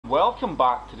welcome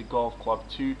back to the Golf Club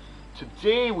 2.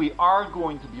 Today we are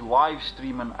going to be live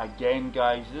streaming again,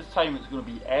 guys. This time it's going to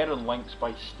be Erin Links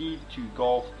by Steve2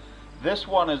 Golf. This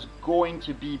one is going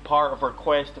to be part of our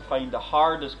quest to find the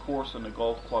hardest course on the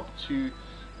Golf Club 2.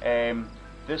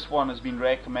 This one has been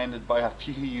recommended by a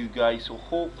few of you guys, so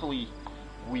hopefully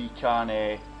we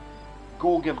can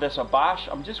go give this a bash.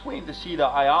 I'm just waiting to see that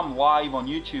I am live on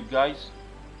YouTube, guys.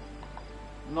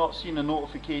 Not seeing a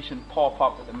notification pop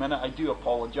up at the minute, I do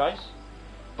apologise.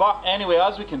 But anyway,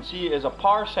 as we can see, it is a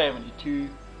par 72,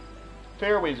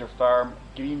 fairways are firm,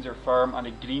 greens are firm, and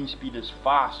the green speed is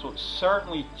fast, so it's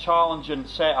certainly challenging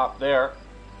setup there.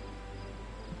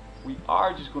 We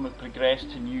are just going to progress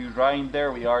to new round.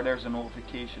 There we are, there's a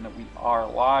notification that we are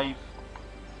live.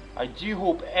 I do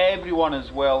hope everyone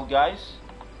is well, guys.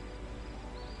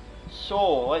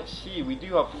 So let's see, we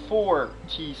do have 4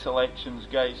 tee selections,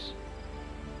 guys.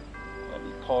 Let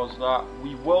me pause that.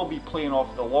 We will be playing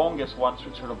off the longest ones,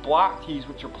 which are the black tees,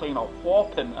 which are playing a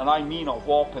whopping, and I mean a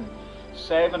whopping,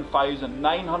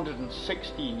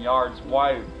 7,916 yards.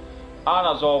 Wow. And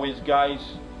as always, guys,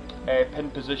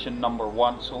 pin position number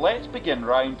 1. So let's begin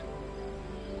round.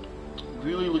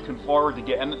 Really looking forward to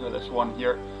getting into this one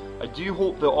here. I do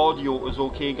hope the audio is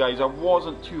okay, guys. I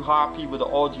wasn't too happy with the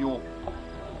audio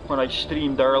when I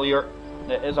streamed earlier.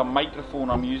 It is a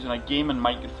microphone I'm using, a gaming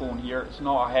microphone here. It's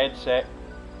not a headset.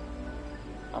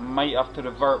 I might have to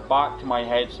revert back to my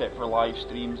headset for live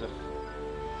streams if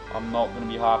I'm not going to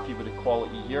be happy with the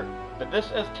quality here. But this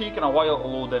is taking a while to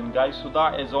load in, guys, so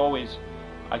that is always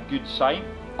a good sign.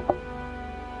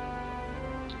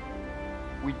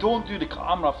 We don't do the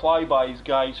camera flybys,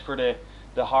 guys, for the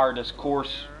hardest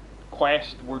course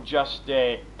quest. We're just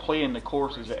playing the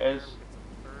course as it is.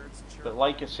 But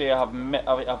like I say, I've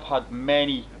had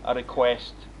many a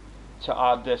request to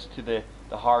add this to the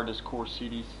hardest course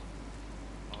series.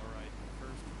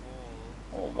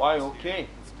 Oh wow, okay.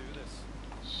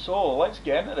 So let's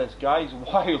get into this, guys.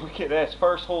 Wow, look at this.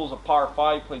 First hole is a par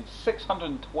 5, playing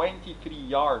 623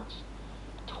 yards,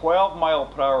 12 mile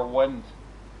per hour wind.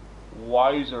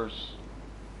 Wowzers.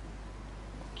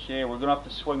 Okay, we're gonna have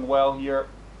to swing well here.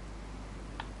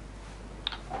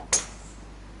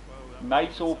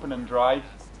 Nice opening drive.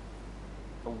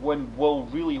 The wind will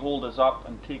really hold us up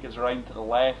and take us round to the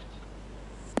left,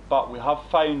 but we have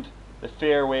found the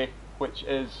fairway, which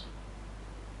is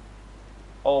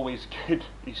always good,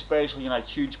 especially in a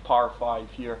huge par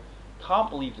 5 here. Can't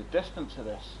believe the distance of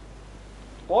this.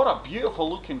 What a beautiful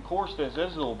looking course this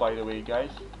is though, by the way,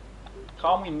 guys.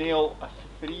 Can we nail a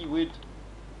 3-wood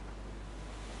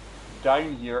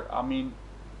down here? I mean,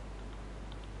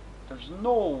 there's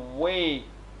no way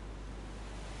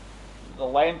the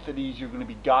length of these you're going to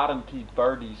be guaranteed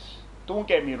birdies. Don't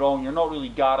get me wrong, you're not really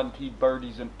guaranteed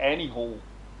birdies in any hole,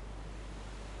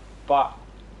 but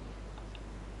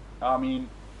I mean,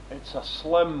 it's a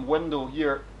slim window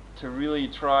here to really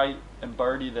try and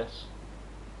birdie this.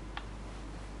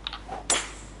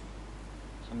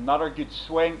 It's another good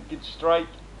swing, good strike.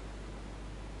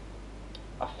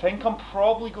 I think I'm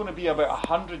probably going to be about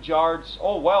 100 yards.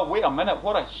 Oh well, wait a minute,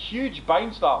 what a huge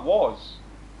bounce that was.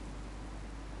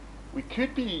 We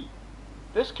could be,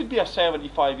 this could be a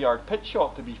 75-yard pitch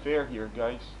shot, to be fair here,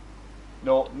 guys.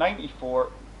 No,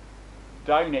 94,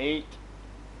 down to 8.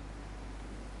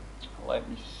 Let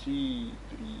me see,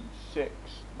 3, 6.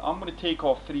 I'm going to take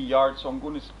off 3 yards, so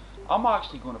I'm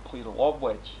actually going to play the lob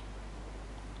wedge.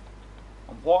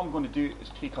 And what I'm going to do is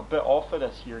take a bit off of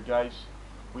this here, guys.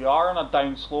 We are on a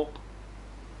down slope.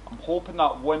 I'm hoping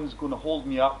that wind's going to hold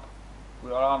me up.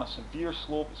 We are on a severe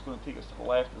slope. It's going to take us to the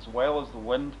left as well as the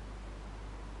wind.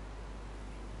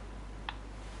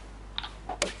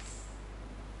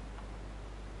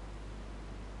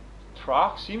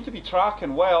 Track seems to be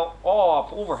tracking well. Oh,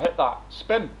 I've overhit that.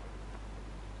 Spin.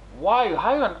 Wow,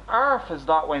 how on earth has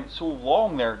that went so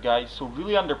long there, guys? So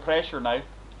really under pressure now.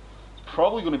 It's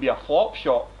probably going to be a flop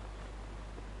shot.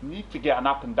 Need to get an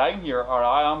up and down here, or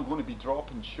I am going to be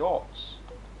dropping shots.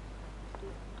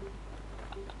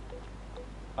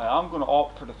 I am going to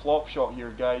opt for the flop shot here,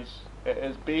 guys. It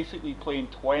is basically playing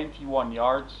 21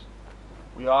 yards.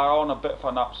 We are on a bit of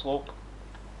an upslope.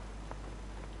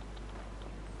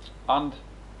 And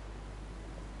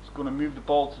it's going to move the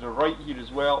ball to the right here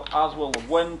as well, as will the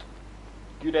wind.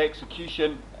 Good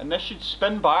execution, and this should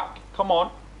spin back. Come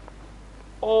on.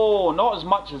 Oh, not as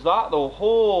much as that though.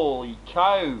 Holy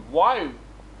cow, wow,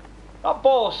 that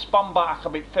ball has spun back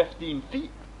about 15 feet.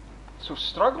 So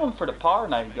struggling for the par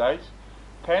now, guys.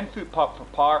 10-foot putt for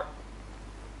par.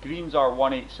 Greens are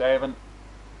 187.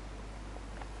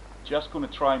 Just going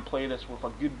to try and play this with a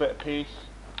good bit of pace.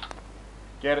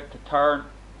 Get it to turn.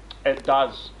 It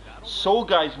does. So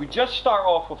guys, we just start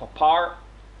off with a par.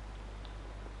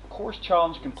 Course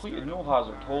challenge completed, no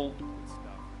hazard hole.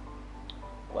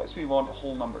 Let's move on to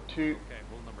hole number 2. Okay,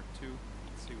 hole number 2.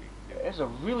 Let's see what we can do. It is a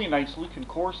really nice looking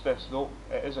course this though.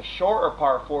 It is a shorter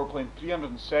par 4 playing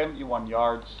 371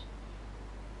 yards.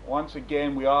 Once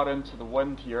again we are into the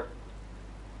wind here.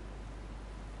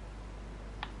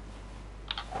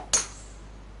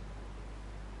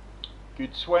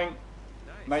 Good swing.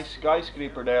 Nice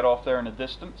skyscraper there off there in the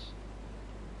distance.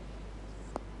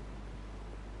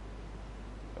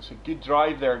 That's a good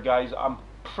drive there guys. I'm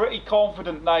pretty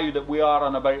confident now that we are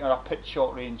on about a pitch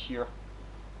shot range here.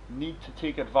 Need to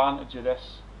take advantage of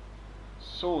this.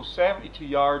 So 72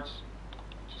 yards.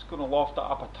 Just going to loft that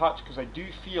up a touch because I do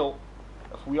feel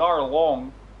if we are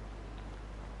long.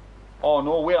 Oh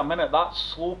no, wait a minute, that's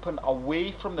sloping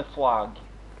away from the flag.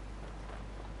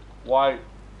 Wow,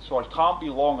 so I can't be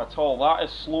long at all. That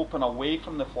is sloping away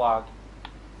from the flag.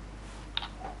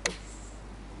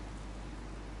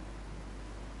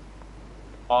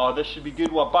 Oh, this should be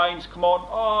good with a bounce, come on.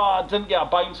 Oh, I didn't get a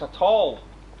bounce at all.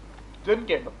 Didn't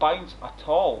get the bounce at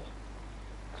all.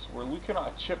 So we're looking at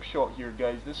a chip shot here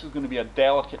guys. This is going to be a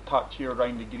delicate touch here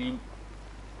around the green.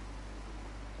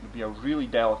 It's going to be a really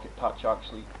delicate touch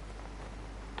actually.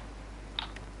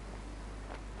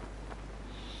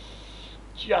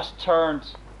 Just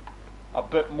turned a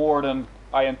bit more than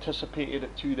I anticipated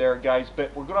it to there guys,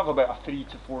 but we're going to have about a 3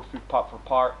 to 4 foot putt for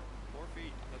par. 4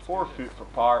 feet. 4 foot for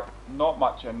par, not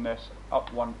much in this,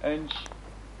 up 1 inch.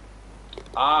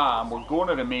 And we're going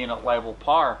to remain at level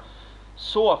par.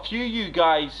 So a few of you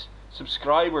guys,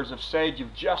 subscribers, have said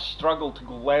you've just struggled to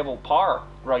go level par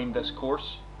round this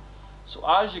course. So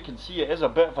as you can see, it is a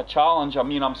bit of a challenge. I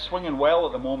mean, I'm swinging well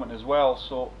at the moment as well,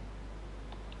 so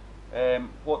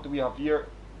what do we have here?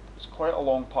 It's quite a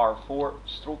long par 4,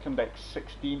 stroke index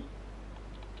 16.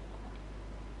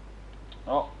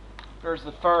 Oh, there's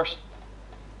the first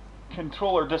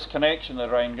controller disconnection of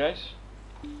the round guys.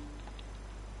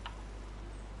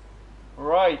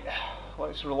 Right,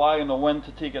 let's rely on the wind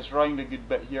to take us round a good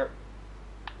bit here.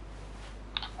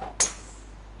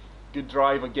 Good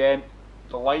drive again.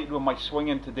 Delighted with my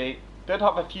swinging today. Did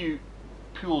have a few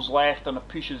pulls left and a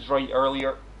pushes right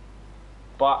earlier,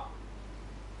 but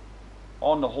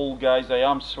on the whole guys, I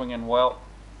am swinging well.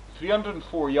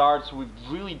 304 yards, so we've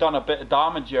really done a bit of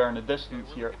damage here in the distance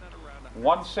here.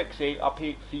 168 up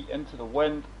 8 feet into the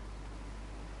wind.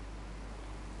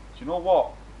 Do you know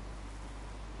what?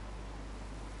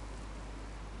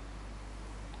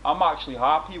 I'm actually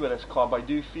happy with this club. I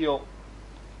do feel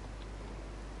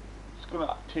it's going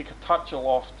to take a touch of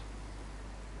loft,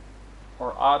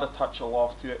 or add a touch of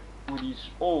loft to it with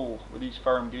these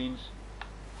firm greens.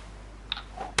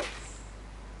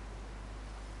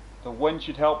 The wind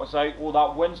should help us out. Oh,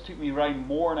 that wind's took me round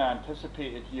more than I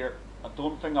anticipated here. I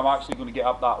don't think I'm actually going to get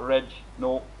up that ridge.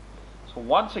 No. So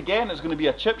once again, it's going to be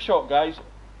a chip shot, guys.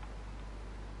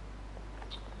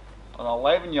 An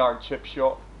 11-yard chip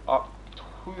shot up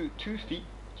 2 feet.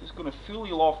 Just going to fully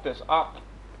loft this up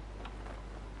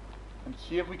and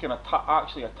see if we can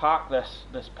actually attack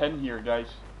this pin here, guys.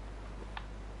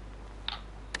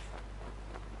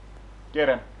 Get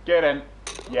in, get in.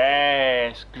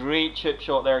 Yes, great chip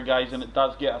shot there guys, and it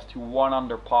does get us to 1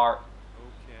 under par.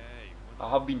 Okay. I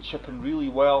have been chipping really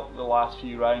well the last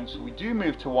few rounds, so we do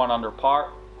move to 1 under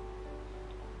par.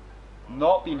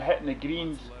 Not been hitting the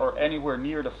greens or anywhere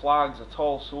near the flags at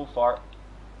all so far,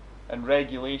 in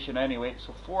regulation anyway.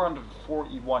 So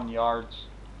 441 yards,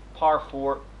 par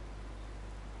 4,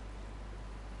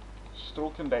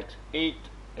 stroke index 8.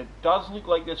 It does look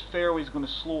like this fairway is going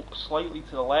to slope slightly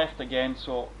to the left again,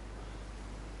 so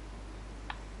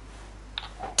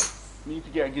need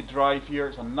to get a good drive here.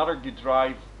 It's another good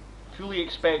drive. Fully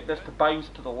expect this to bounce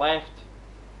to the left.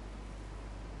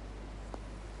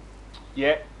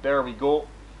 Yeah, there we go.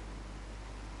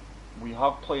 We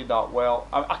have played that well.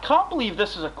 I can't believe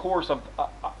this is a course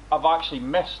I've actually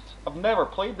missed. I've never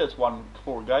played this one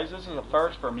before, guys. This is a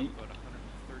first for me.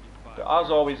 But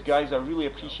as always, guys, I really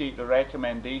appreciate the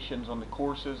recommendations on the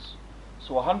courses.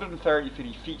 So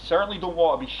 133 feet. Certainly don't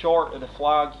want to be short of the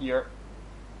flag here.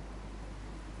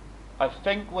 I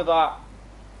think with that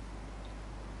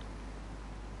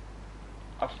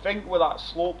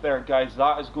slope there, guys,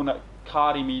 that is going to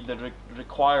carry me the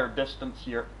required distance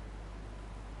here.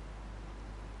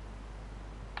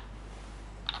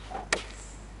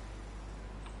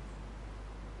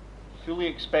 Fully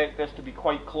expect this to be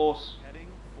quite close. Heading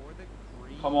for the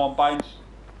green. Come on, bounce.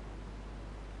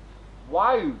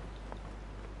 Wow.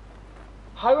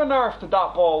 How on earth did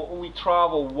that ball only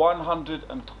travel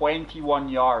 121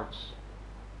 yards?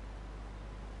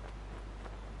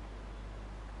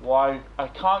 Wow, I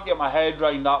can't get my head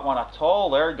around that one at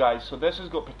all there, guys. So this has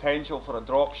got potential for a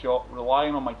drop shot,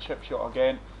 relying on my chip shot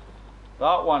again.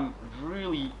 That one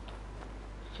really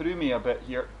threw me a bit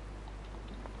here.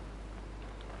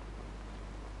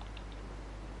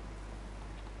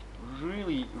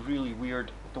 Really, really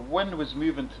weird. The wind was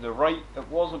moving to the right. It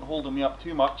wasn't holding me up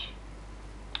too much.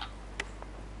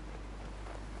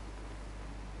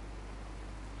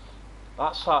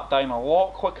 That sat down a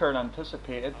lot quicker than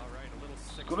anticipated.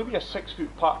 It's going to be a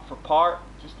 6-foot putt for par,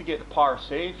 just to get the par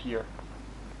save here.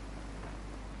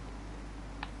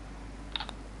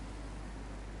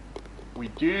 We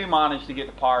do manage to get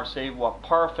the par save with a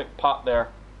perfect putt there.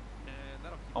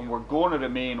 And we're going to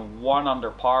remain 1 under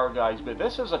par, guys. But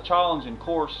this is a challenging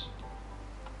course.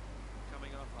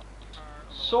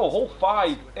 So hole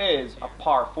 5 is a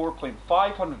par 4, playing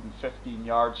 515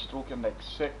 yards, stroke index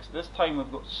 6. This time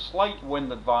we've got slight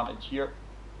wind advantage here.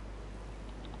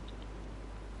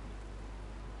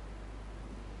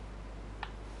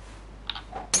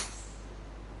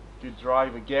 Good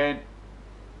drive again.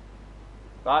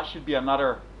 That should be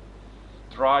another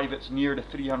drive. It's near the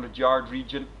 300 yard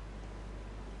region.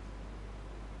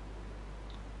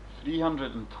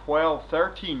 312,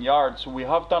 13 yards, so we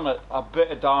have done a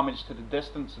bit of damage to the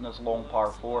distance in this long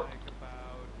par 4.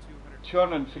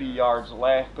 203 yards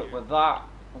left, but with that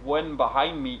wind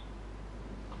behind me,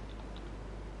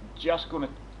 just going to,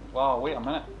 wow, wait a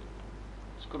minute,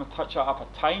 just going to touch that up a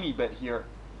tiny bit here.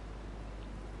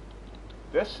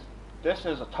 This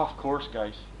is a tough course,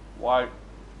 guys. Wow.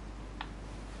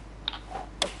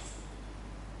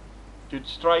 Good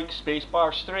strike,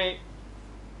 spacebar straight.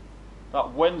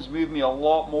 That wind's moved me a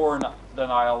lot more than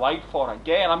I allowed for.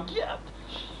 Again, I'm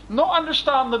not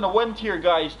understanding the wind here,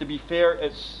 guys, to be fair.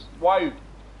 It's, wow.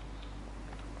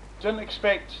 Didn't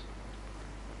expect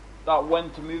that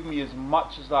wind to move me as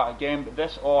much as that again. But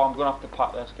this, oh, I'm going to have to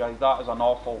putt this, guys. That is an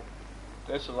awful,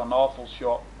 this is an awful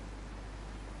shot.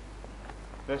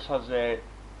 This has a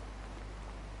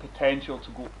potential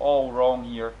to go all wrong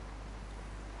here.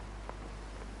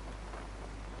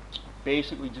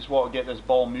 Basically just want to get this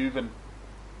ball moving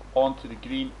onto the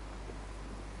green.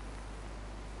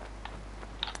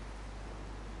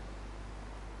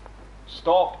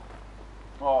 Stop.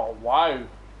 Oh wow.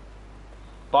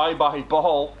 Bye bye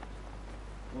ball.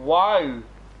 Wow.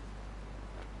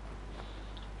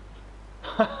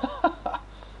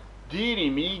 Dearie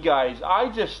me, guys. I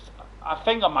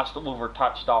think I must have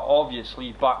overtouched that,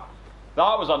 obviously, but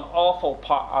that was an awful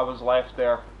putt I was left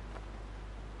there.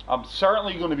 I'm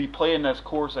certainly going to be playing this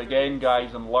course again,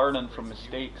 guys, and learning from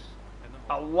mistakes.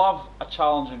 I love a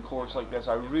challenging course like this.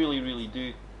 I really, really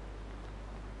do.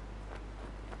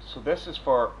 So this is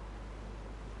for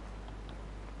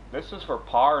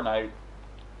par now.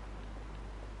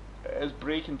 It is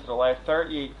breaking to the left,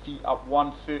 38 feet up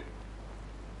 1 foot.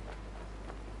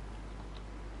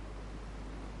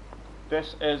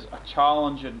 This is a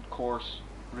challenging course,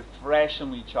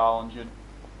 refreshingly challenging.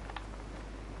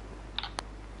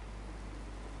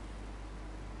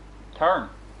 Turn.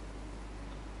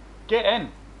 Get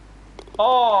in.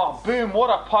 Oh, boom, what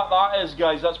a putt that is,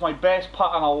 guys. That's my best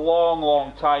putt in a long,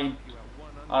 long time.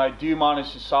 And I do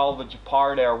manage to salvage a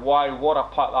par there. Wow, what a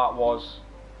putt that was.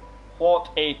 What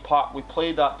a putt. We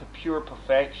played that to pure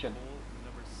perfection.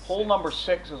 Hole number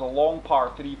 6 is a long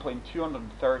par 3, playing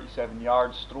 237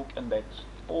 yards, stroke index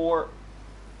 4.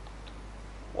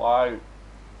 Wow.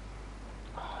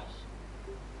 I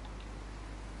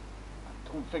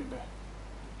don't think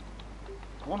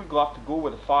I'm going to have to go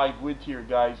with a 5 wood here,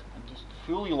 guys, and just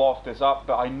fully loft this up,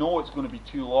 but I know it's going to be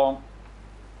too long.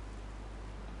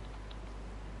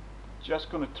 Just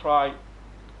going to try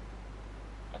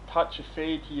a touch of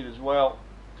fade here as well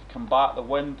to combat the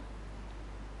wind.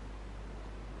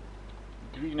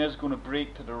 The green is going to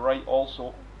break to the right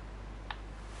also.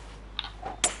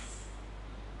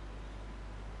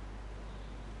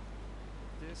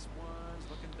 This one's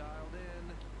looking dialed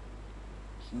in.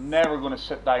 It's never going to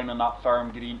sit down on that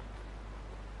firm green.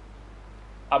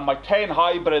 And my 10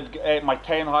 hybrid,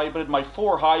 my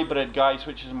 4 hybrid, guys,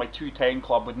 which is my 210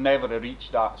 club, would never have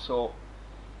reached that. So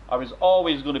I was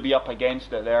always going to be up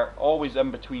against it there, always in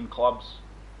between clubs.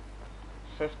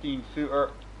 15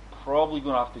 footer, probably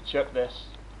going to have to chip this.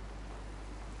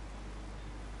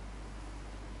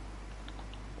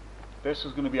 This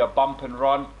is going to be a bump and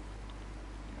run.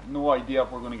 No idea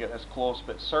if we're going to get this close,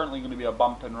 but it's certainly going to be a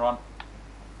bump and run.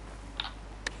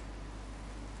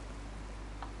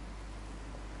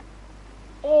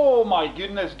 Oh my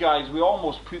goodness, guys, we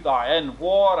almost put that in.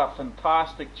 What a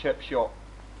fantastic chip shot.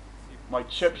 My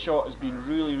chip shot has been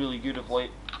really, really good of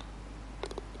late.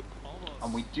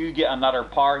 And we do get another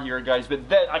par here, guys.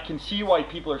 But I can see why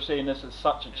people are saying this is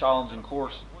such a challenging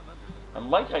course. And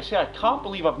like I say, I can't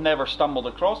believe I've never stumbled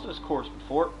across this course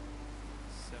before.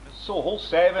 So hole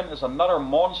 7 is another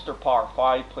monster par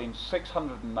 5, playing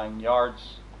 609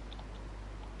 yards.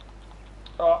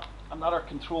 Another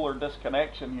controller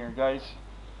disconnection here, guys.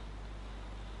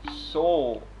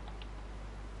 So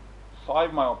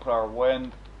 5 mile per hour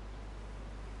wind.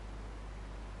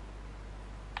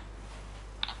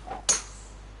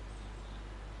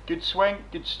 Good swing,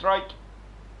 good strike.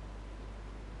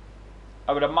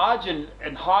 I would imagine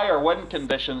in higher wind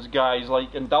conditions, guys,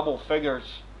 like in double figures,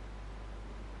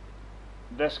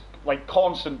 this, like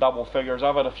constant double figures,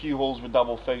 I've had a few holes with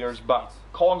double figures, but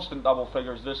constant double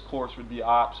figures, this course would be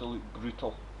absolute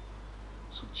brutal.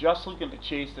 So just looking to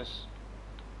chase this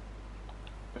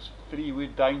 3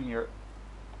 wood down here.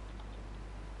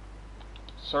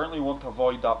 Certainly want to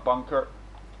avoid that bunker.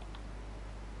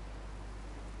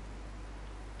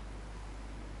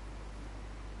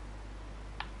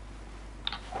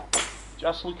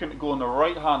 Just looking to go on the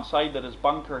right hand side of this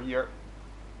bunker here.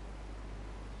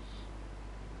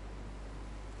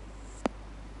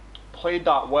 Played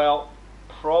that well.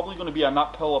 Probably going to be an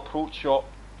uphill approach shot.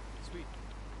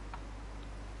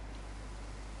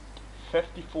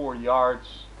 54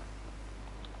 yards.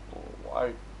 Oh wow.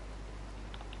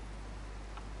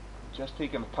 Just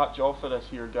taking a touch off of this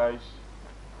here, guys.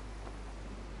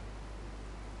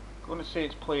 Going to say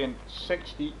it's playing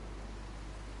 60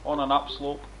 on an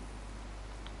upslope.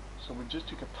 So we just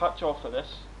took a touch off of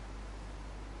this.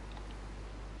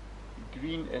 The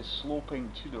green is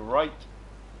sloping to the right.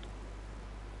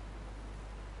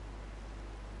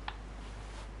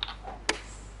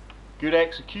 Good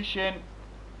execution.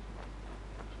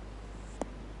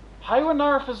 How on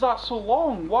earth is that so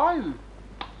long? Wow.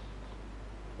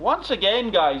 Once again,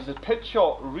 guys, the pitch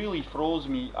shot really throws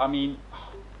me. I mean,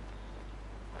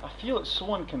 I feel it's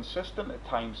so inconsistent at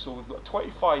times. So we've got a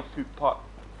 25 foot putt,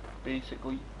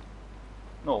 basically.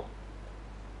 No,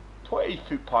 20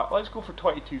 foot putt. Let's go for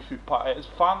 22 foot putt. It is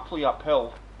thankfully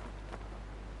uphill.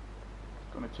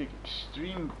 Going to take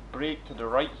extreme break to the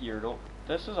right here though.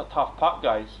 This is a tough putt,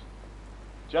 guys.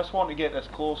 Just want to get this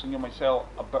close and give myself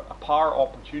a par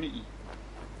opportunity.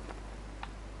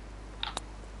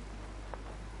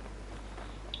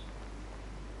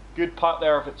 Good putt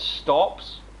there if it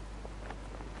stops.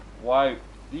 Wow,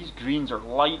 these greens are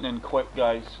lightning quick,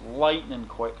 guys. Lightning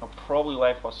quick. I'm probably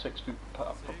left with 6 foot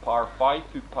putt for par, 5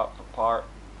 foot putt for par.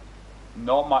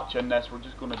 Not much in this. We're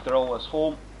just going to drill this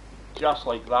home, just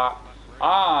like that.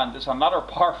 And it's another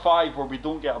par 5 where we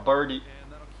don't get a birdie.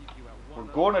 We're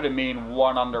going to remain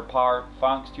 1 under par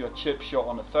thanks to a chip shot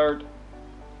on the 3rd.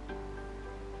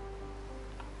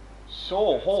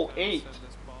 So hole 8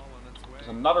 is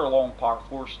another long par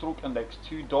 4, stroke index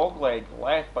 2, dog leg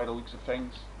left by the looks of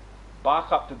things.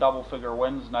 Back up to double figure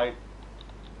wins now.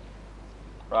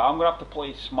 Right, I'm going to have to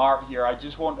play smart here. I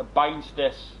just want to bounce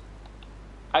this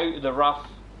out of the rough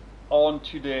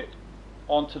onto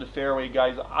the fairway,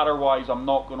 guys. Otherwise I'm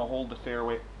not going to hold the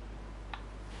fairway.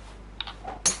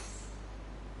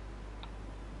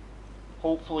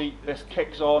 Hopefully this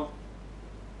kicks on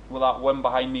with that wind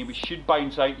behind me. We should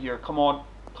bounce out here. Come on,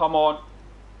 come on.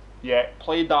 Yeah,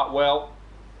 played that well.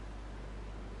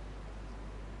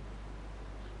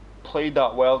 Played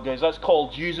that well, guys. That's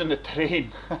called using the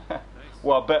terrain.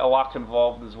 Well, a bit of luck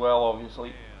involved as well,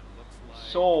 obviously.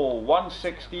 So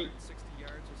 160.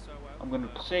 I'm going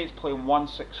to say it's playing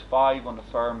 165 on the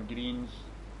firm greens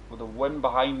with the wind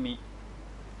behind me.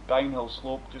 Downhill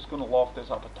slope. Just going to loft this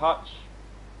up a touch.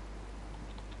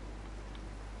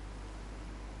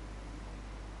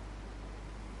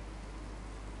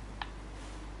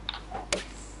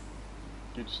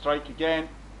 Good strike again.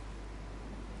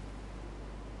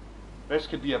 This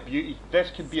could be a beauty. This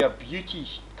could be a beauty.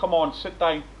 Come on, sit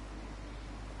down.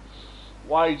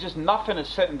 Wow, just nothing is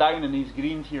sitting down in these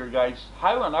greens here, guys.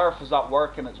 How on earth is that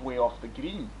working its way off the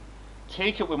green?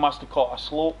 Take it we must have caught a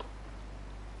slope.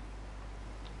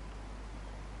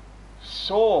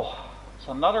 So, it's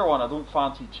another one I don't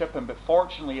fancy chipping, but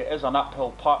fortunately it is an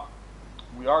uphill putt.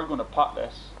 We are going to putt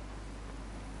this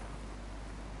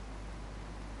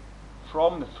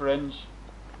from the fringe,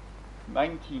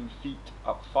 19 feet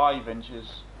up 5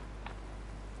 inches.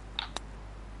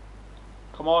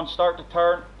 Come on, start to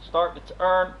turn, start to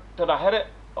turn. Did I hit it?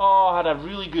 Oh, I had a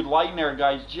really good line there,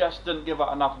 guys. Just didn't give it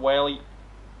enough welly.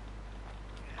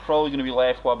 Probably going to be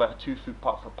left with about a 2 foot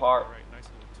putt for par. Nice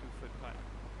little 2 foot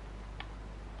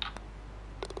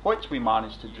putt. Which we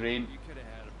managed to drain. You could have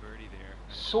had a birdie there.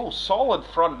 So solid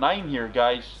front 9 here,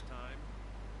 guys.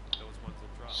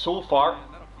 So far,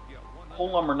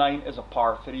 hole number 9 is a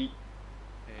par 3.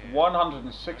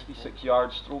 166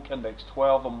 yards, stroke index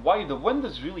 12. And why? The wind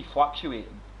is really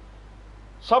fluctuating.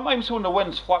 Sometimes when the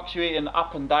wind's fluctuating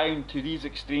up and down to these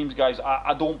extremes, guys,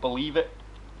 I don't believe it.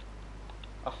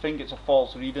 I think it's a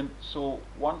false reading. So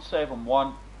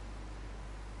 171.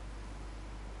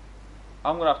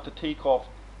 I'm going to have to take off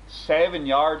 7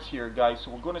 yards here, guys.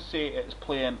 So we're going to say it's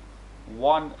playing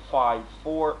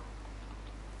 154.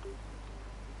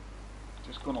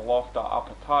 Just going to loft that up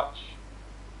a touch.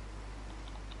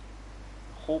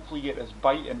 Hopefully get this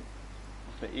biting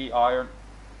with the 8 iron.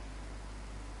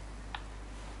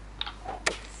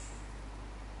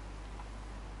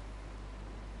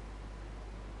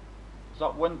 Is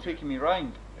that wind taking me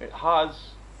round? It has.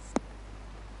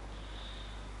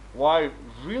 Wow,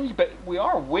 really, but we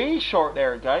are way short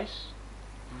there, guys.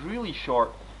 Really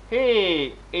short.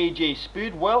 Hey, AJ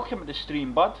Spood, welcome to the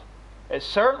stream, bud. It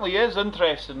certainly is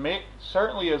interesting, mate.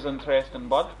 Certainly is interesting,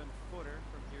 bud.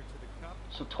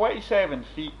 So 27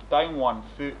 feet, down 1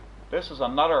 foot. This is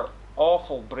another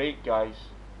awful break, guys.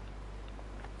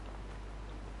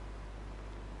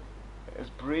 It is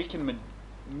breaking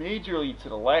majorly to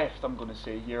the left, I'm going to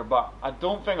say here, but I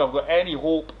don't think I've got any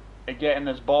hope of getting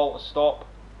this ball to stop.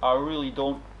 I really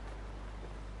don't.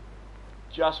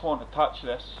 Just want to touch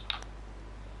this.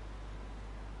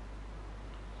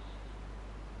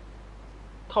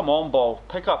 Come on, ball,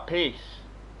 pick up pace.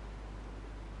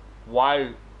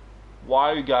 Wow.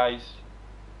 Wow, guys.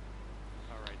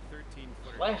 Alright, 13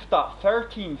 footer. Left that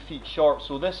 13 feet short,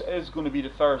 so this is going to be the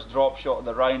first drop shot of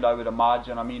the round, I would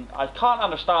imagine. I mean, I can't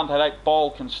understand how that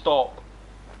ball can stop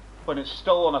when it's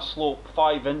still on a slope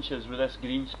 5 inches with this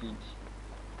green speed.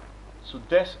 So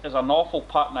this is an awful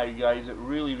putt now, guys. It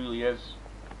really, really is.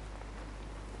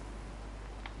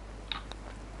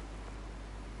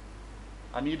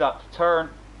 I need that to turn.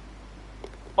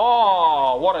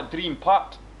 Oh, what a dream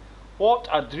putt. What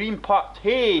a dream putt.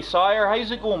 Hey, Sire,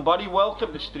 how's it going, buddy? Welcome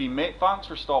to the stream, mate. Thanks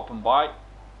for stopping by.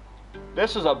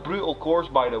 This is a brutal course,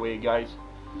 by the way, guys.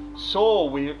 So,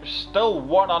 we're still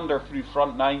 1 under through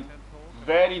front 9.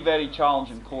 Very, very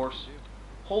challenging course.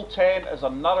 Hole 10 is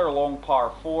another long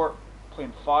par 4,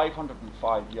 playing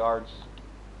 505 yards.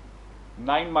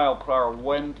 9 mile per hour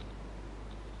wind.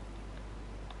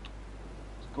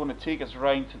 It's going to take us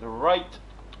round to the right.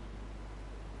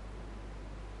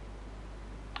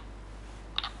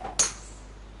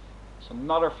 It's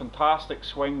another fantastic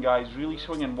swing, guys. Really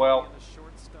swinging well.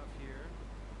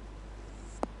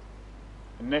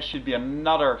 And this should be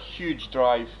another huge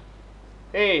drive.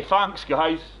 Hey, thanks,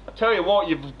 guys. I tell you what,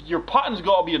 your putting's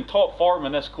got to be in top form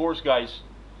in this course, guys.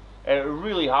 It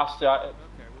really has to.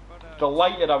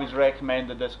 Delighted I was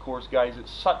recommended this course, guys.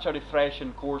 It's such a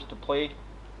refreshing course to play.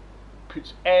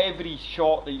 Puts every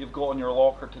shot that you've got on your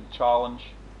locker to the challenge.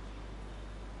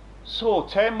 So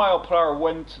 10 mile per hour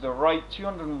wind to the right,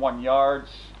 201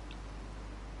 yards.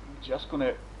 I'm just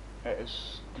gonna, it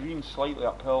is green slightly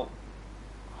uphill.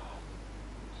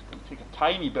 It's gonna take a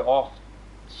tiny bit off.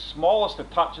 Smallest of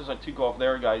touches I took off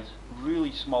there, guys.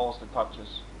 Really smallest of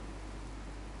touches.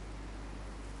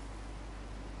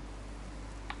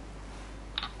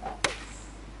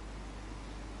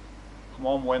 Come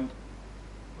on, wind.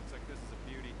 Looks like this is a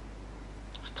beauty.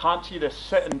 I can't see this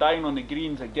sitting down on the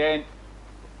greens again.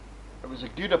 It was a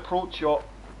good approach shot.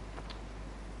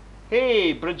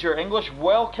 Hey, Bridger English,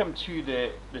 welcome to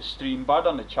the stream, bud,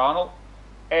 on the channel.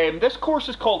 This course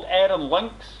is called Erin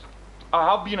Links. I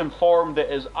have been informed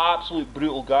that it is absolute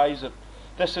brutal, guys.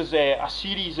 This is a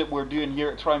series that we're doing here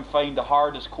to try and find the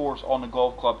hardest course on the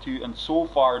golf club too, and so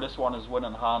far this one is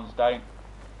winning hands down.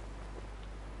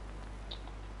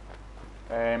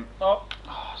 Oh,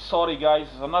 sorry guys,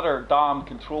 there's another damn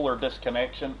controller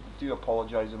disconnection. I do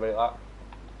apologise about that.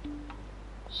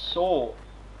 So,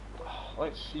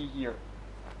 let's see here.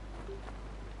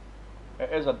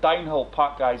 It is a downhill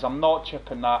putt, guys. I'm not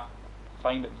chipping that. I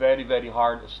find it very, very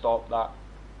hard to stop that.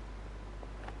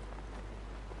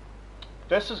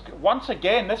 This is, once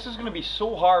again, this is going to be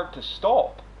so hard to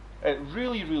stop. It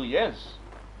really, really is.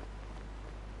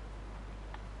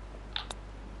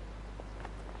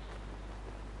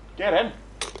 Get in.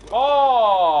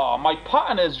 Oh, my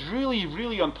putting is really,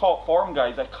 really on top form,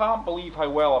 guys. I can't believe how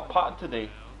well I putted today.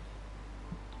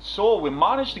 So we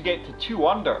managed to get to 2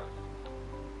 under.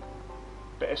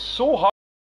 But it's so hard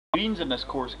to greens in this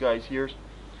course, guys. Here's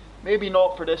maybe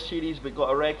not for this series, but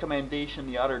got a recommendation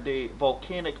the other day.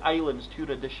 Volcanic Islands Tour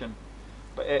Edition.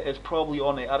 But it is probably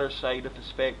on the other side of the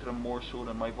spectrum more so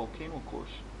than my Volcano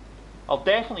course. I'll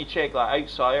definitely check that out,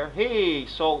 Sire. Hey,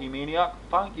 Salty Maniac.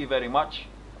 Thank you very much.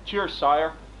 Cheers,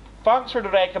 Sire. Thanks for the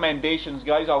recommendations,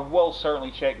 guys. I will certainly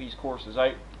check these courses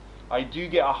out. I do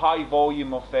get a high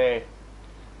volume of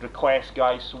request,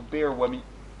 guys, so bear with me.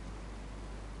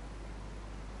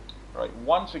 Right,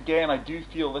 once again, I do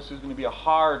feel this is going to be a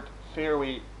hard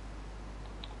fairway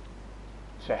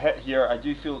to hit here. I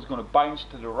do feel it's going to bounce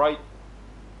to the right.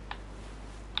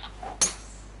 It's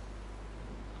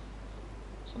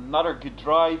another good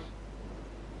drive.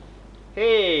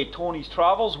 Hey, Tony's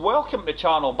Travels, welcome to the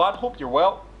channel, bud. Hope you're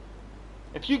well.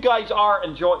 If you guys are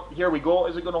enjoying, here we go.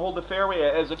 Is it going to hold the fairway?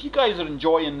 It is. If you guys are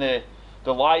enjoying the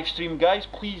live stream, guys,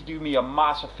 please do me a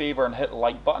massive favor and hit the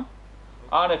like button.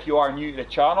 And if you are new to the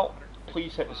channel,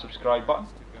 please hit the subscribe button.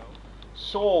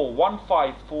 So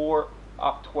 154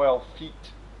 up 12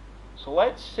 feet. So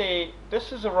let's say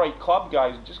this is the right club,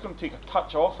 guys. I'm just going to take a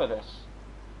touch off of this.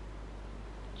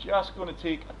 Just going to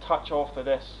take a touch off of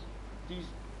this.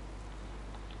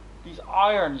 These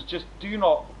irons just do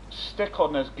not stick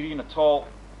on this green at all.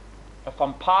 If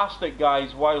I'm past it,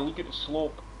 guys, wow, look at the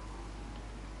slope.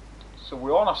 So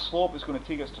we're on a slope. It's going to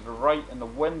take us to the right, and the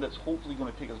wind that's hopefully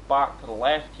going to take us back to the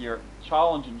left here.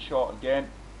 Challenging shot again.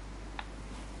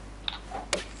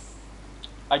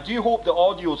 I do hope the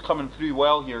audio is coming through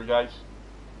well here, guys.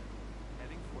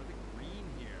 Heading for the green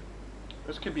here.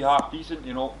 This could be half decent,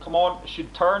 you know. Come on, it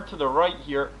should turn to the right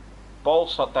here. Ball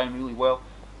shut down really well.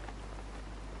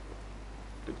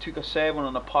 But took a 7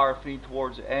 on a par 3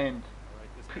 towards the end.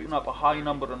 Putting up a high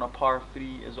number on a par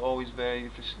 3 is always very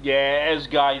interesting. Yeah, it is,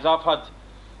 guys. I've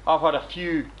had a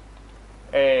few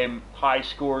high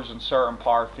scores in certain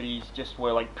par 3s just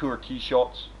with like poor tee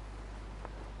shots.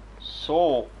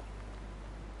 So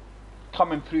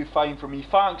coming through fine for me.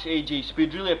 Thanks, AJ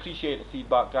Speed. Really appreciate the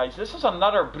feedback, guys. This is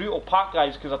another brutal pack,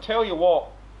 guys, because I tell you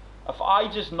what, if I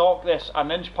just knock this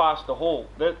an inch past the hole,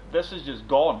 this is just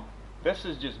gone. This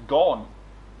is just gone.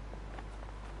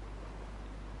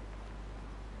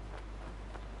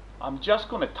 I'm just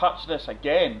going to touch this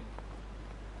again.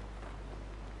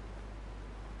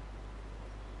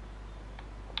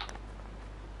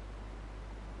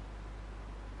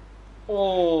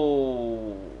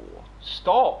 Oh,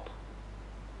 stop.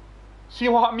 See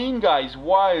what I mean, guys?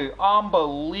 Wow,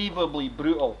 unbelievably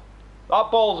brutal. That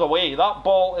ball's away. That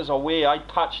ball is away. I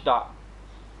touched that.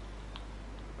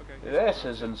 Okay, This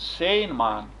is insane,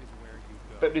 man. is where you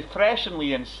go. But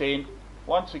refreshingly insane.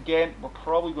 Once again, we're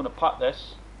probably going to putt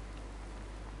this.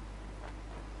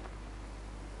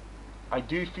 I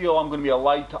do feel I'm going to be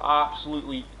allowed to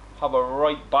absolutely have a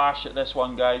right bash at this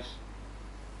one, guys.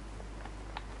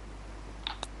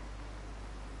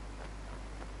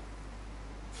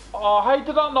 Oh, how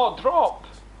did that not drop?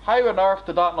 How on earth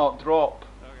did that not drop?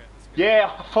 Okay, that's good.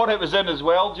 Yeah, I thought it was in as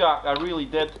well, Jack. I really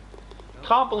did.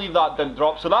 Can't believe that didn't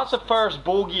drop. So that's the first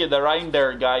bogey of the round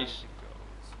there, guys.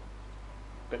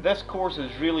 But this course is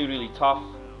really, really tough.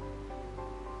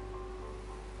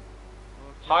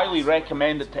 Highly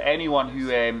recommend it to anyone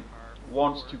who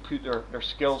wants to put their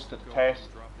skills to the test.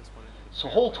 So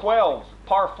hole 12,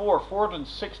 par 4,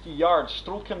 460 yards,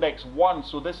 stroke index 1,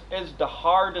 so this is the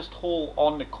hardest hole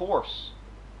on the course.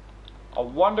 I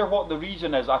wonder what the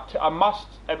reason is.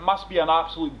 It must be an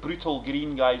absolute brutal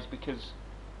green, guys, because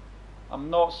I'm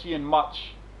not seeing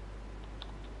much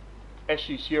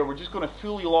issues here. We're just going to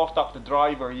fully loft up the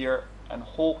driver here and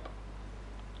hope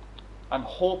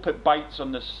it bites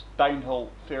on this downhill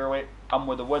fairway, and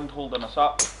with the wind holding us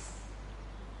up.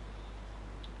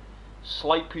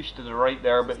 Slight push to the right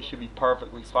there, but it should be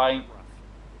perfectly fine.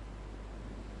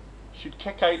 Should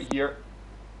kick out here.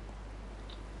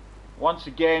 Once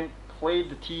again, played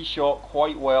the tee shot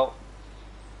quite well.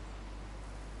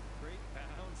 Great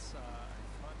bounce.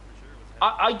 I thought for sure it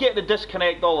was I get the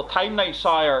disconnect all the time now,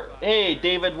 sire. Hey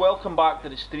David, welcome back to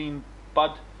the stream,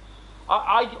 bud.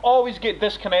 I always get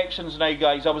disconnections now,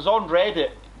 guys. I was on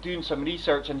Reddit doing some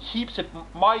research, and heaps of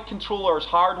my controller is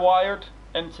hardwired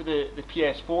into the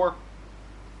PS4,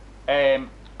 and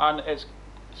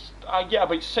I get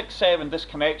about 6-7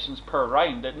 disconnections per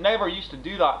round. It never used to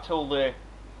do that till the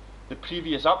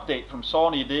previous update from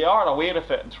Sony. They are aware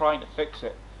of it and trying to fix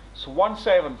it. So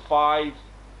 175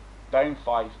 down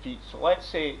 5 feet. So let's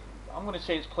say I'm going to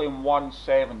say it's playing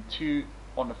 172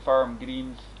 on the firm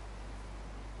greens.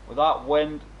 With that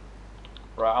wind,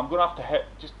 right, I'm going to have to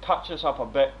just touch this up a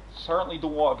bit. Certainly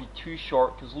don't want to be too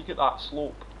short, because look at that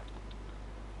slope.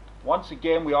 Once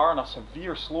again, we are on a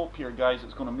severe slope here, guys.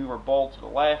 It's going to move our ball to the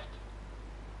left.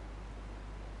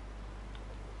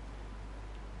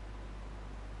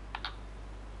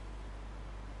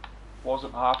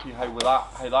 Wasn't happy how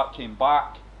that came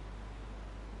back.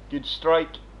 Good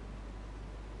strike.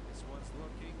 This one's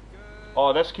looking good.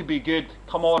 Oh, this could be good.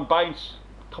 Come on, bounce.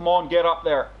 Come on, get up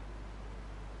there.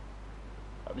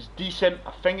 That was decent.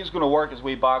 I think it's going to work its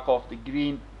way back off the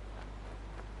green.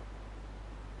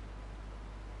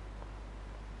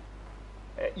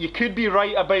 You could be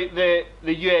right about the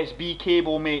USB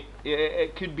cable, mate.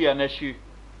 It could be an issue.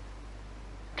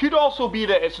 Could also be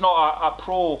that it's not a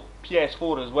Pro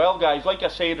PS4 as well, guys. Like I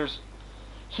say, there's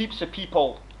heaps of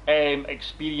people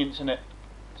experiencing it.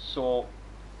 So,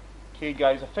 okay,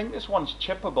 guys, I think this one's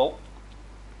chippable.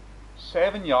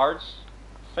 7 yards.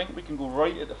 I think we can go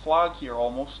right at the flag here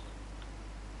almost.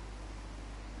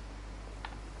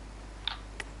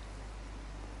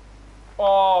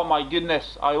 Oh my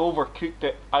goodness, I overcooked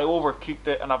it. I overcooked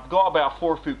it, and I've got about a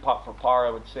 4-foot putt for par,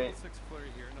 I would say.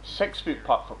 6-foot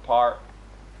putt for par.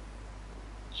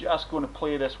 Just going to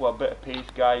play this with a bit of pace,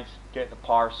 guys. Get the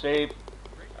par save.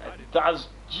 It does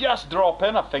just drop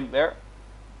in, I think, there.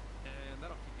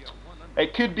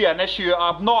 It could be an issue.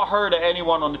 I've not heard of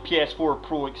anyone on the PS4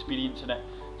 Pro experiencing it.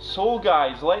 So,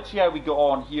 guys, let's see how we go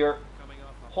on here.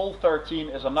 Hole 13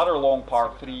 is another long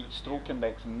par 3, stroke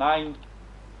index 9.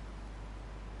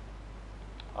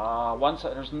 I'm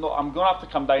gonna have to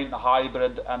come down to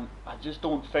hybrid, and I just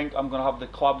don't think I'm gonna have the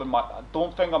club in my. I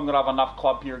don't think I'm gonna have enough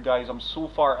club here, guys. I'm so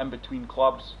far in between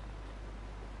clubs.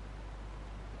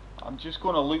 I'm just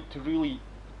gonna look to really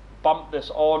bump this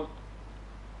on.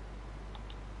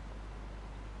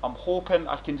 I'm hoping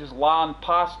I can just land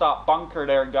past that bunker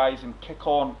there, guys, and kick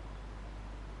on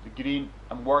the green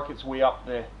and work its way up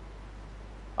the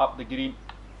green.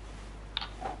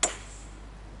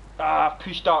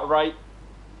 Push that right.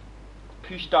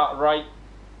 Push that right.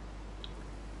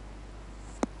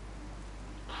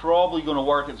 Probably going to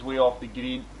work its way off the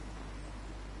green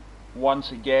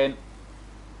once again.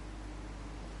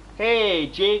 Hey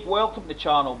Jake, welcome to the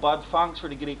channel, bud. Thanks for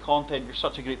the great content. You're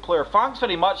such a great player. Thanks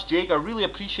very much, Jake. I really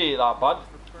appreciate that, bud.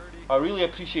 I really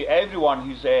appreciate everyone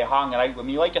who's hanging out with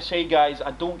me. Like I say, guys,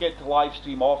 I don't get to live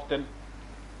stream often,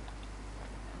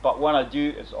 but when I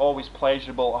do, it's always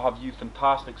pleasurable to have you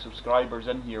fantastic subscribers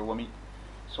in here with me.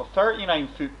 So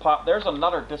 39-foot putt. There's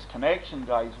another disconnection,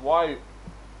 guys. Wow.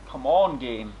 Come on,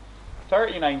 game.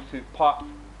 39-foot putt.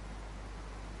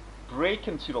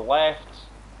 Breaking to the left.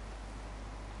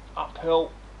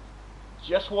 Uphill.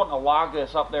 Just want to lag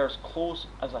this up there as close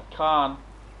as I can.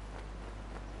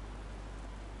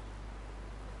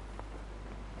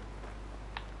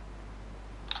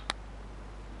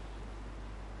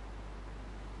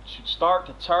 Should start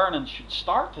to turn and should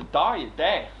start to die a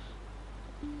death.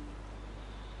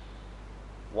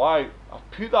 Wow,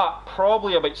 I've put that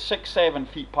probably about 6-7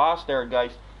 feet past there,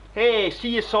 guys. Hey,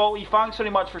 see you, Salty. Thanks very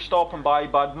much for stopping by,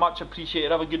 bud. Much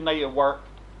appreciated. Have a good night at work.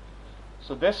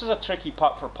 So this is a tricky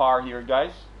putt for par here,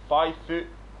 guys. 5 foot,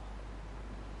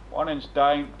 1 inch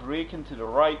down, breaking to the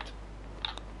right.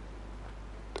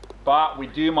 But we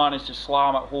do manage to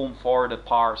slam it home for the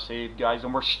par save, guys.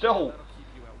 And we're still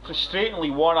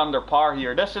frustratingly 1 under par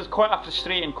here. This is quite a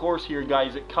frustrating course here,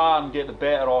 guys. It can get the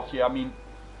better of you. I mean,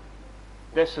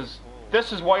 this is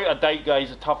without a doubt, guys,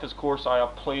 the toughest course I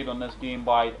have played on this game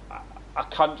by a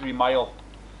country mile.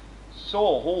 So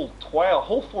hole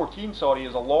 14, sorry,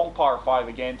 is a long par 5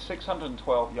 again,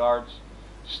 612 yards,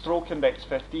 stroke index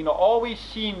 15. It always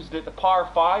seems that the par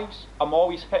 5s, I'm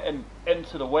always hitting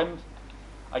into the wind,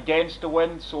 against the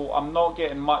wind, so I'm not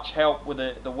getting much help with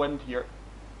the wind here.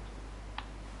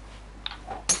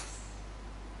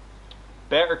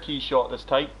 Better tee shot this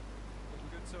time.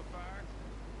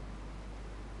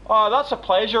 Oh, that's a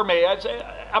pleasure, mate.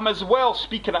 I'm as well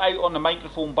speaking it out on the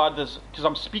microphone, bud, because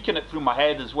I'm speaking it through my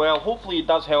head as well. Hopefully it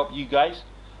does help you guys.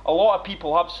 A lot of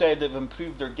people have said they've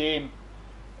improved their game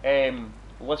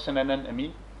listening in to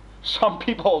me. Some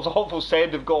people have also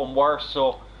said they've gotten worse,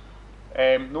 so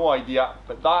no idea.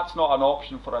 But that's not an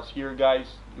option for us here, guys.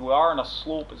 We are on a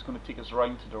slope. It's going to take us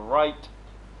round to the right.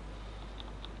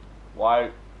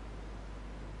 Wow.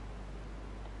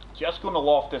 Just going to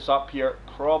loft this up here.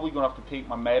 Probably going to have to take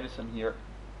my medicine here.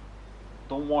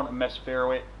 Don't want to miss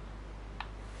fairway.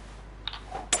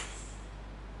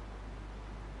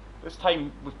 This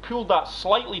time we've pulled that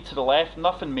slightly to the left,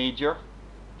 nothing major.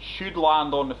 Should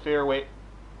land on the fairway.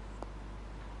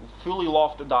 We've fully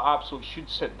lofted that up, so it should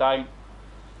sit down.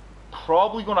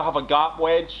 Probably going to have a gap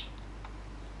wedge.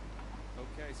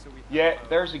 Okay, so yeah,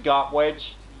 there's a gap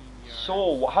wedge.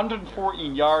 So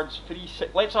 114 yards,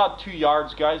 36. Let's add 2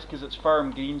 yards, guys, because it's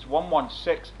firm greens.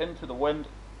 116 into the wind.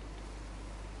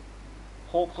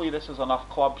 Hopefully this is enough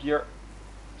club here.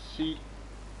 See,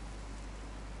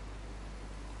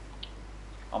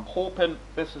 I'm hoping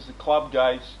this is the club,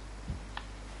 guys.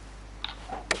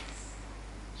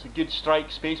 It's a good strike,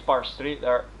 spacebar straight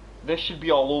there. This should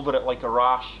be all over it like a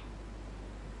rash.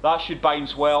 That should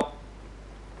bounce well.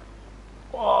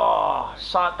 Oh,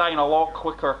 sat down a lot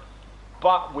quicker.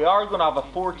 But we are going to have a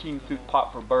 14-foot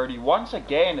putt for birdie. Once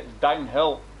again, it's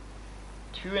downhill.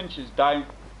 2 inches down.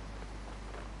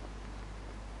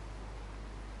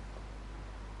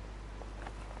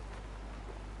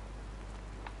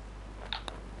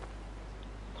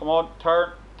 Come on,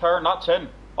 turn, turn, that's in.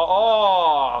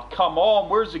 Oh, come on,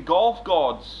 where's the golf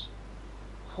gods?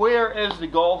 Where is the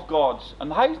golf gods?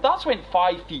 And how, that's went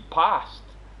 5 feet past.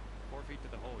 4 feet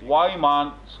to the hole. Why,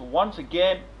 man? So once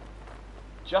again,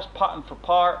 just putting for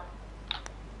par.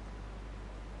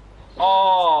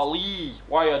 Oh, Lee.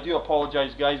 Why, I do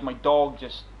apologise, guys. My dog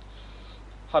just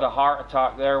had a heart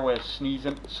attack there with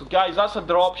sneezing. So, guys, that's a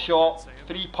drop shot.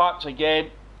 3 putts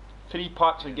again. 3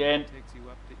 putts again. Takes you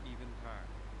up to even par.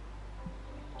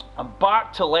 I'm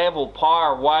back to level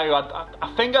par. Wow,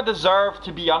 I think I deserve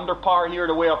to be under par here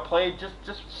the way I played.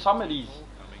 Just some of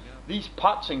these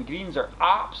putts and greens are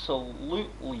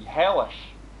absolutely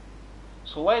hellish.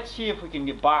 So let's see if we can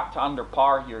get back to under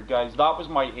par here, guys. That was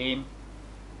my aim.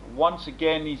 Once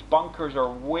again, these bunkers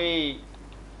are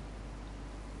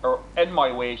in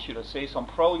my way, should I say. So I'm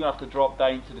probably going to have to drop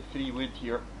down to the 3 wood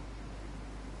here.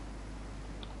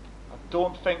 I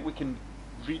don't think we can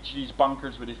reach these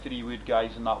bunkers with the 3 wood,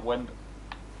 guys, in that wind.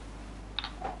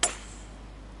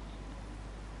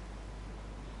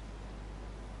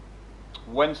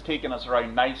 Wind's taking us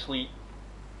around nicely,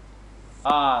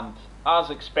 and as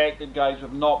expected, guys,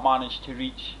 we've not managed to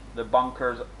reach the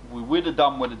bunkers. We would have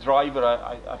done with the driver,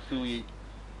 I fully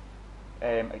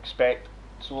expect.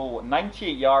 So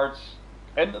 98 yards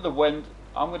into the wind.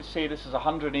 I'm going to say this is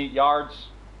 108 yards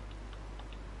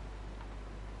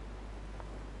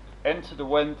into the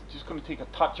wind. Just going to take a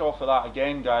touch off of that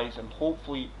again, guys, and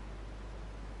hopefully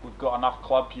we've got enough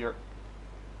club here.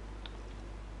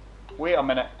 Wait a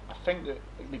minute, I think that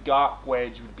the gap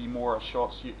wedge would be more a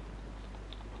short suit.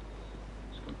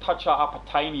 Just going to touch that up a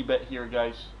tiny bit here,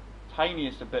 guys.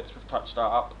 Tiniest of bits we've touched that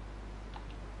up.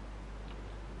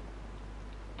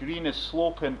 Green is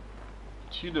sloping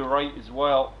to the right as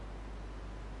well.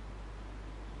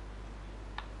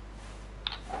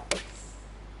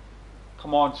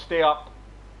 Come on, stay up.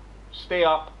 Stay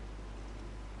up.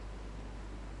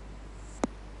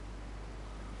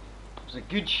 It was a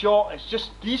good shot. It's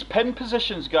just these pin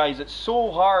positions, guys. It's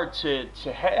so hard to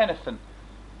hit anything.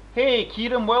 Hey,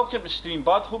 Kieran, welcome to stream,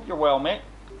 bud. Hope you're well, mate.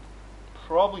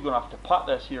 Probably going to have to putt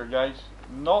this here, guys.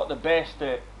 Not the best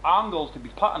angles to be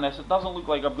putting this. It doesn't look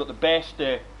like I've got the best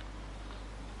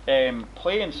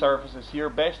playing surfaces here.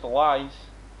 Best of lies.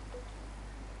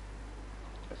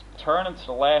 It's turning to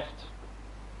the left.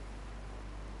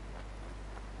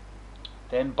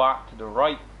 Then back to the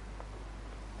right.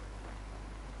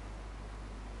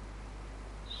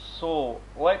 So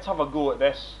let's have a go at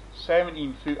this.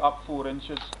 17 foot up 4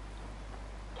 inches.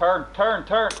 Turn, turn,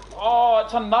 turn. Oh,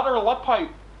 it's another lip out.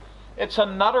 It's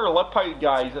another lip out,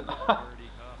 guys.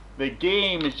 The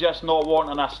game is just not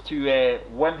wanting us to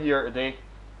win here today.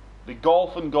 The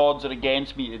golfing gods are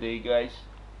against me today, guys.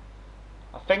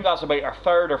 I think that's about our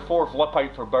 3rd or 4th lip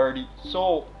out for birdie.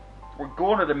 So we're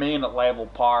going to remain at level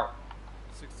par.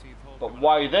 But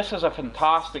wow, this is a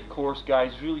fantastic course,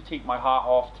 guys. Really take my hat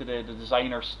off to the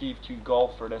designer Steve 2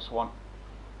 Golf for this one.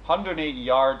 180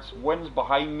 yards, wind's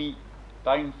behind me,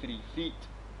 down 3 feet.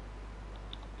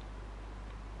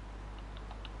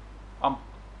 I'm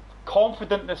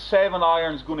confident the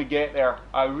 7-iron's going to get there.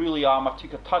 I really am. I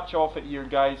took a touch off it here,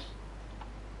 guys.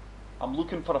 I'm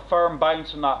looking for a firm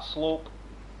bounce on that slope.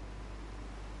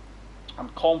 I'm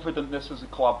confident this is a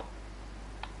club.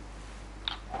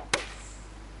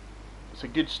 It's a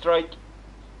good strike.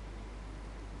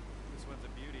 This one's a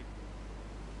beauty.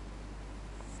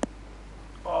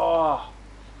 Oh,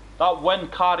 that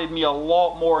wind carried me a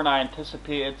lot more than I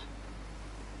anticipated.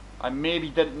 I maybe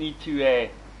didn't need to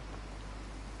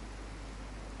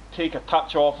take a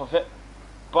touch off of it.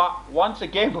 But once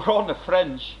again, we're on the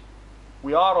fringe.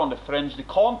 We are on the fringe. The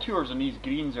contours on these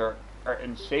greens are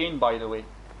insane, by the way.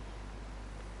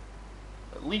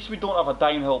 At least we don't have a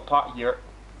downhill putt here.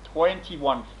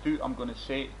 21 foot, I'm going to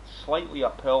say, slightly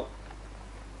uphill.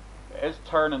 It is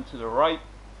turning to the right.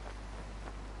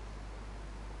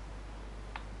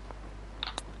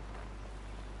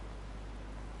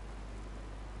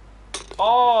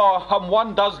 Oh, and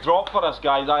one does drop for us,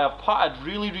 guys. I have putted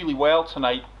really well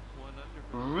tonight.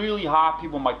 Really happy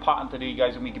with my putting today,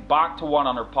 guys, and we get back to 1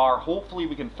 under par. Hopefully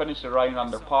we can finish the round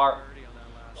under par.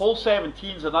 Hole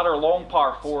 17 is another long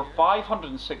par 4,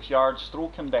 506 yards,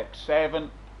 stroke index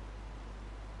 7.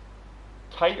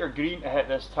 Tighter green to hit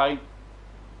this time.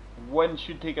 Wind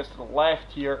should take us to the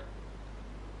left here.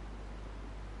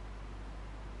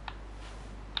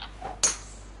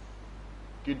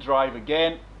 Good drive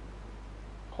again.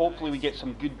 Hopefully we get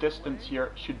some good distance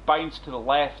here. Should bounce to the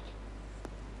left.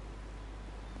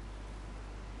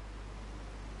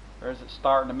 Or is it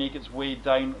starting to make its way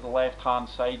down to the left hand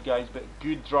side, guys? But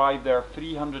good drive there.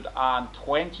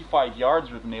 325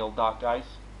 yards we've nailed that, guys.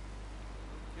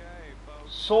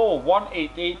 So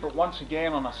 188, but once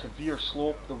again on a severe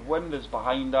slope. The wind is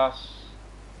behind us.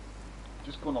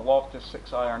 Just going to loft this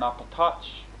 6-iron up a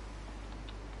touch.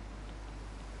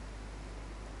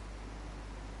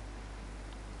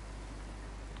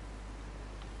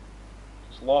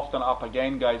 Just lofting it up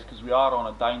again, guys, because we are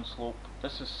on a down slope.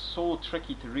 This is so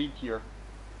tricky to read here.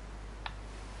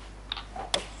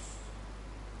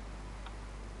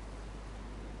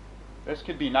 This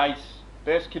could be nice.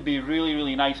 This could be really,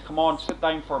 really nice. Come on, sit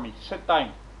down for me. Sit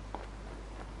down.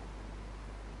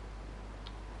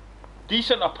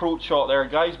 Decent approach shot there,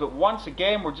 guys, but once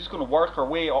again we're just going to work our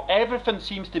way. Everything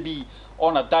seems to be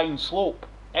on a down slope.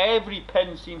 Every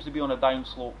pin seems to be on a down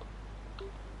slope.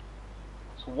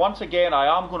 So once again I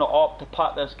am going to opt to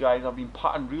putt this, guys. I've been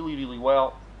putting really, really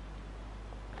well.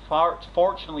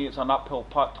 Fortunately it's an uphill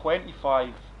putt.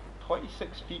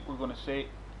 26 feet we're going to say.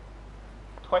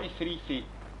 23 feet.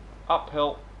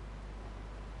 Uphill.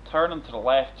 Turning to the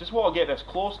left. Just want to get this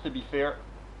close, to be fair.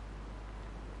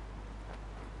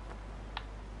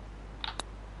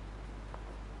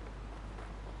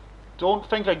 Don't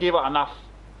think I gave it enough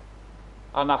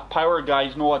power,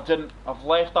 guys. No, I didn't. I've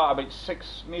left that about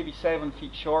 6, maybe 7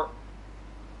 feet short.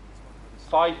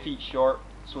 5 feet short.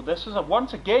 So this is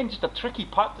once again just a tricky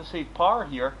putt to save par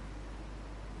here.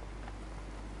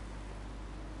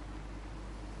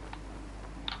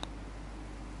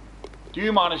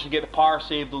 Do manage to get the par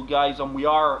save though, guys, and we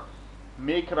are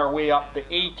making our way up the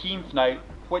 18th now,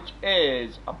 which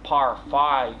is a par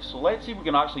 5. So let's see if we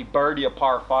can actually birdie a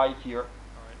par 5 here.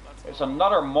 It's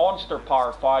another monster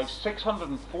par 5,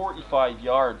 645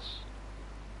 yards.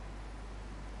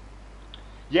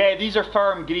 Yeah, these are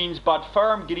firm greens, bud.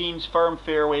 Firm greens, firm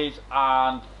fairways,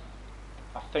 and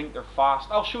I think they're fast.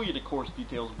 I'll show you the course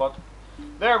details, bud.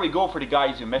 There we go for the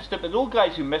guys who missed it. But those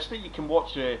guys who missed it, you can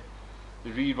watch the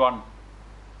rerun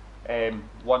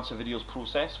once the video's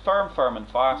processed. Firm and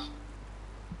fast.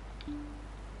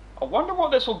 I wonder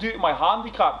what this will do to my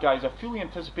handicap, guys. I fully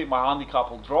anticipate my handicap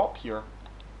will drop here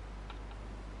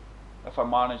if I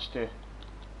manage to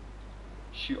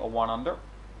shoot a 1 under.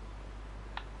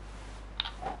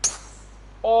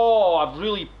 Oh, I've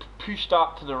really pushed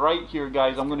that to the right here,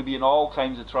 guys. I'm going to be in all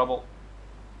kinds of trouble.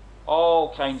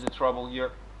 All kinds of trouble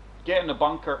here. Get in the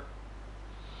bunker.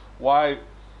 Wow.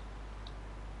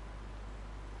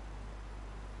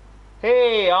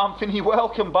 Hey, Anthony,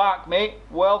 welcome back, mate.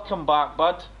 Welcome back,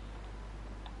 bud.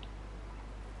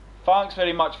 Thanks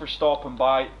very much for stopping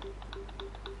by.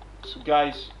 So,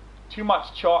 guys, too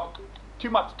much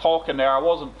talking there. I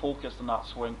wasn't focused on that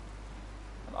swing.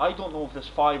 And I don't know if this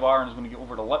 5-iron is going to get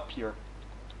over the lip here.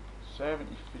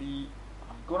 73.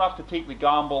 I'm going to have to take the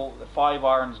gamble. The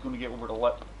 5-iron is going to get over the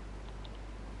lip.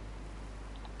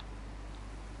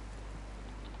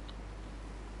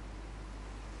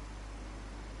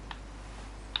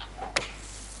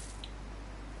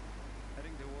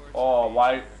 Oh,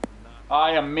 wow.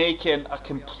 I am making a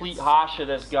complete hash of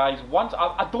this, guys.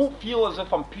 I don't feel as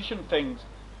if I'm pushing things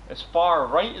as far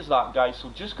right as that, guys. So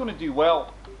just going to do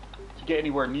well to get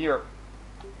anywhere near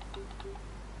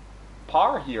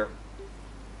par here.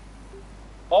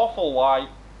 Awful lie.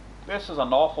 This is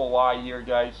an awful lie here,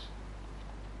 guys.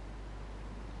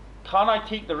 Can I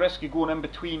take the risk of going in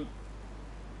between?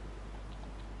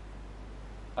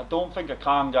 I don't think I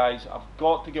can, guys. I've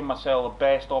got to give myself the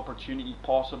best opportunity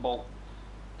possible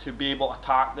to be able to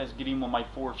attack this green with my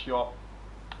 4th shot.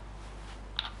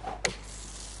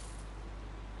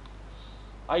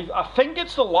 I think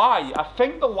it's the lie. I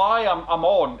think the lie I'm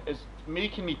on is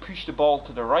making me push the ball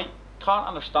to the right. Can't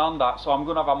understand that. So I'm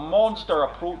going to have a monster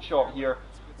approach shot here.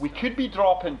 We could be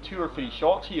dropping 2 or 3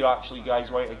 shots here, actually, guys.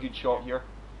 Right, a good shot here.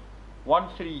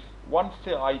 1-3,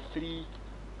 1-5, 3,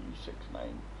 6,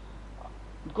 9.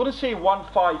 I'm going to say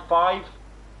 1-5-5.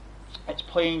 It's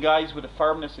playing, guys, with the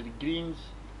firmness of the greens.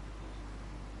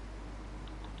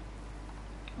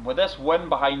 And with this wind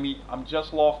behind me, I'm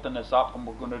just lofting this up, and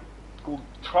we're going to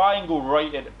try and go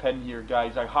right at the pin here,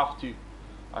 guys. I have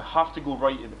to go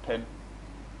right at the pin.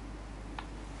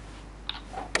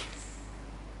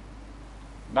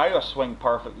 Now I swing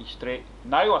perfectly straight.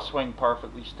 Now I swing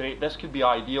perfectly straight. This could be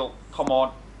ideal. Come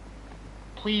on.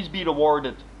 Please be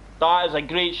rewarded. That is a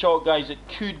great shot, guys. It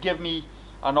could give me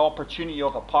an opportunity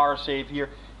of a par save here.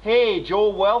 Hey, Joe,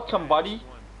 welcome, buddy.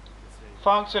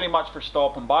 Thanks very much for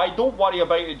stopping by. Don't worry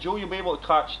about it, Joe. You'll be able to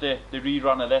catch the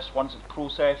rerun of this once it's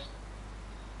processed.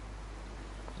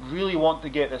 Really want to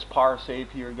get this par save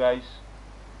here, guys.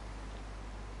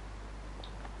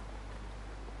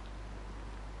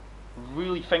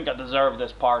 Really think I deserve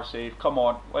this par save. Come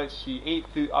on, let's see. 8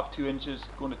 foot up 2 inches.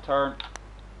 Going to turn.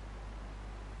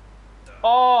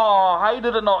 Oh, how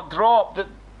did it not drop?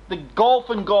 the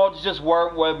golfing gods just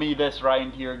weren't with me this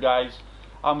round here, guys.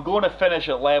 I'm going to finish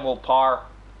at level par.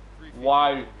 3 feet to the Wow.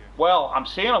 hole here. Well, I'm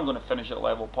saying I'm going to finish at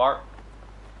level par.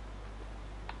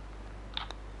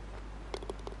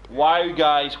 Wow,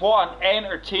 guys, what an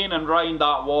entertaining round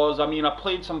that was. I mean, I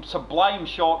played some sublime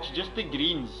shots, just the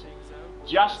greens.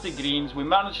 Just the greens. We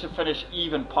managed to finish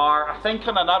even par. I think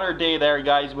on another day there,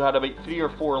 guys, we had about 3 or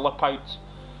 4 lip outs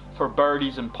for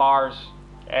birdies and pars.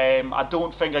 I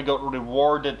don't think I got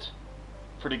rewarded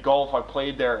for the golf I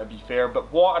played there, to be fair,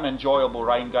 but what an enjoyable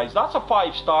round, guys. That's a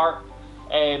 5-star.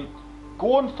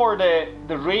 Going for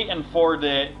the rating for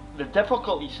the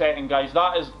difficulty setting, guys,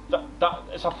 that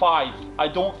is a 5. I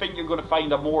don't think you're going to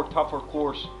find a more tougher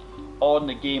course on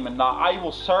the game than that. I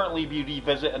will certainly be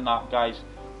revisiting that, guys.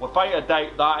 Without a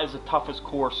doubt, that is the toughest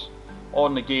course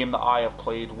on the game that I have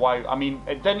played. Wow, I mean,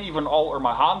 it didn't even alter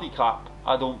my handicap,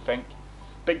 I don't think.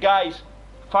 But guys,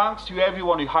 thanks to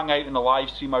everyone who hung out in the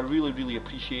live stream. I really, really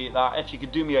appreciate that. If you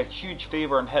could do me a huge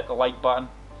favour and hit the like button.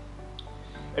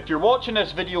 If you're watching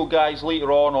this video, guys,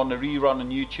 later on the rerun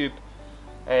on YouTube,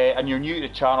 and you're new to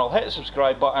the channel, hit the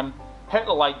subscribe button, hit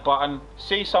the like button,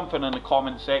 say something in the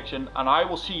comment section, and I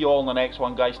will see you all in the next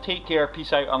one, guys. Take care,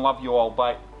 peace out, and love you all.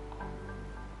 Bye.